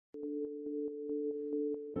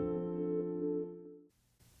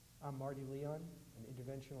Marty Leon, an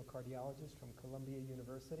interventional cardiologist from Columbia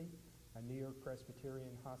University and New York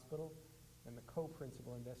Presbyterian Hospital, and the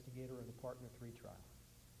co-principal investigator of the PARTNER 3 trial.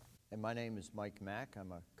 And my name is Mike Mack.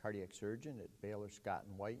 I'm a cardiac surgeon at Baylor Scott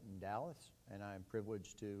 & White in Dallas, and I'm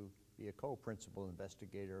privileged to be a co-principal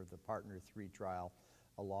investigator of the PARTNER 3 trial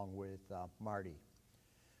along with Marty.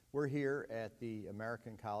 We're here at the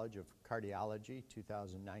American College of Cardiology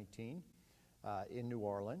 2019 in New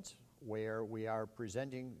Orleans, where we are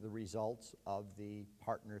presenting the results of the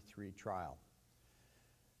PARTNER 3 trial.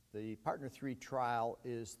 The PARTNER 3 trial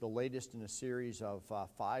is the latest in a series of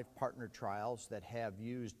 5 partner trials that have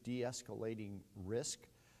used de-escalating risk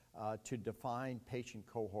to define patient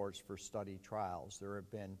cohorts for study trials. There have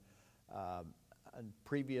been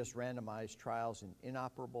previous randomized trials in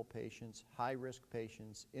inoperable patients, high-risk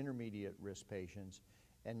patients, intermediate-risk patients,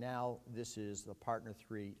 and now this is the PARTNER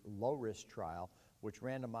 3 low-risk trial, which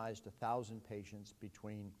randomized 1,000 patients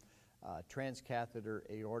between transcatheter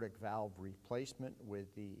aortic valve replacement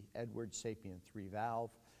with the Edwards SAPIEN 3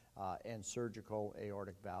 valve and surgical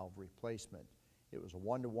aortic valve replacement. It was a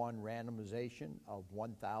 1-to-1 randomization of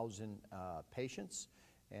 1,000 patients,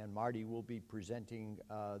 and Marty will be presenting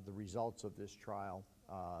the results of this trial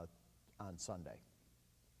on Sunday.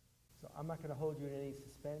 So I'm not going to hold you in any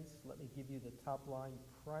suspense. Let me give you the top-line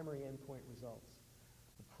primary endpoint results.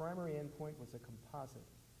 The primary endpoint was a composite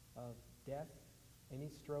of death, any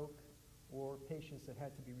stroke, or patients that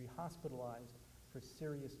had to be rehospitalized for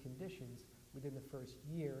serious conditions within the first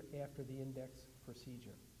year after the index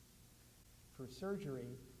procedure. For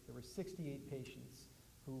surgery, there were 68 patients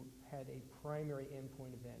who had a primary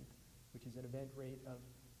endpoint event, which is an event rate of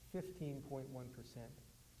 15.1%.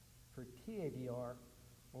 For TAVR,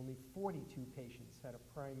 only 42 patients had a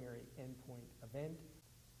primary endpoint event.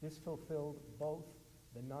 This fulfilled both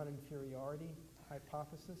the non-inferiority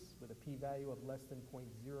hypothesis with a p-value of less than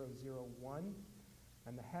 0.001,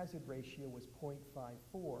 and the hazard ratio was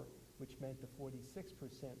 0.54, which meant the 46%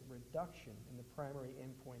 reduction in the primary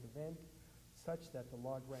endpoint event, such that the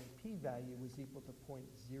log-rank p-value was equal to 0.001.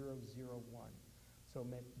 So it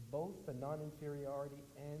met both the non-inferiority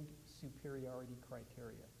and superiority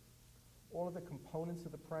criteria. All of the components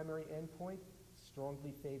of the primary endpoint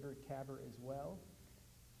strongly favored TAVR as well,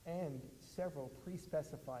 and several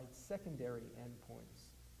pre-specified secondary endpoints.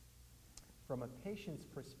 From a patient's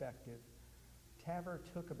perspective, TAVR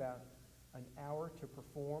took about an hour to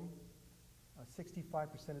perform.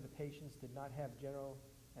 65% of the patients did not have general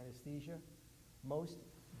anesthesia. Most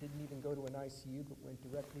didn't even go to an ICU but went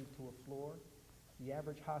directly to a floor. The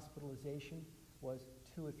average hospitalization was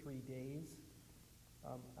 2 or 3 days.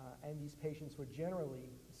 And these patients were generally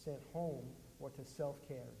sent home or to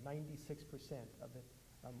self-care, 96% of the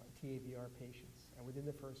TAVR patients. And within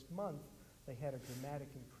the first month, they had a dramatic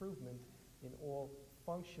improvement in all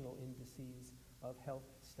functional indices of health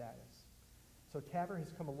status. So TAVR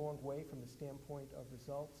has come a long way from the standpoint of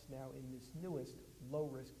results now in this newest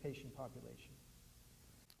low-risk patient population.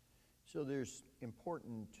 So there's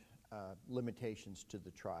important limitations to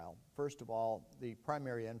the trial. First of all, the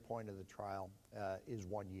primary endpoint of the trial is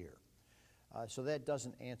 1 year. So that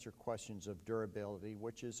doesn't answer questions of durability,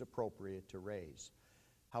 which is appropriate to raise.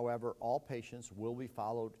 However, all patients will be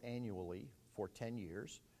followed annually for 10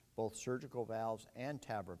 years, both surgical valves and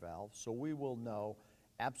TAVR valves, so we will know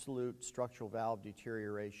absolute structural valve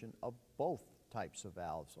deterioration of both types of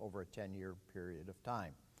valves over a 10-year period of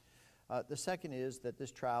time. The second is that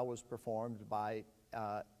this trial was performed by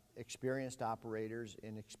experienced operators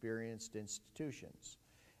in experienced institutions.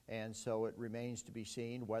 And so it remains to be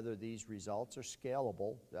seen whether these results are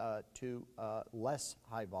scalable to less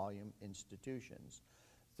high-volume institutions.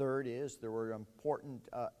 Third is there were important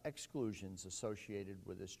exclusions associated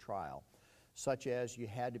with this trial, such as you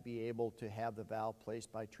had to be able to have the valve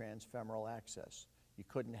placed by transfemoral access. You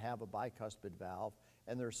couldn't have a bicuspid valve,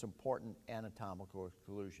 and there are some important anatomical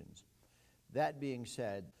exclusions. That being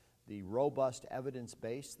said, the robust evidence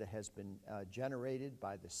base that has been generated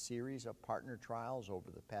by the series of partner trials over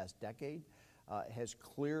the past decade has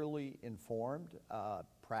clearly informed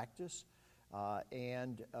practice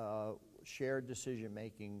and shared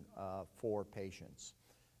decision-making for patients.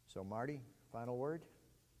 So Marty, final word?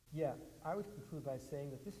 Yeah, I would conclude by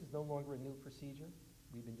saying that this is no longer a new procedure.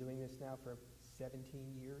 We've been doing this now for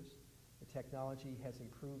 17 years. The technology has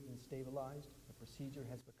improved and stabilized. The procedure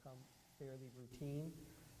has become fairly routine.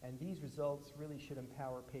 And these results really should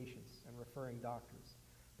empower patients and referring doctors,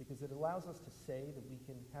 because it allows us to say that we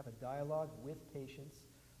can have a dialogue with patients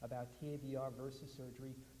about TAVR versus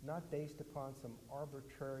surgery, not based upon some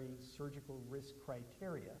arbitrary surgical risk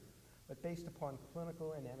criteria, but based upon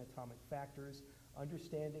clinical and anatomic factors,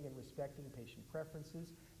 understanding and respecting patient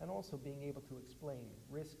preferences, and also being able to explain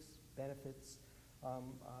risks, benefits,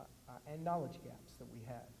 and knowledge gaps that we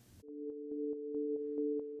have.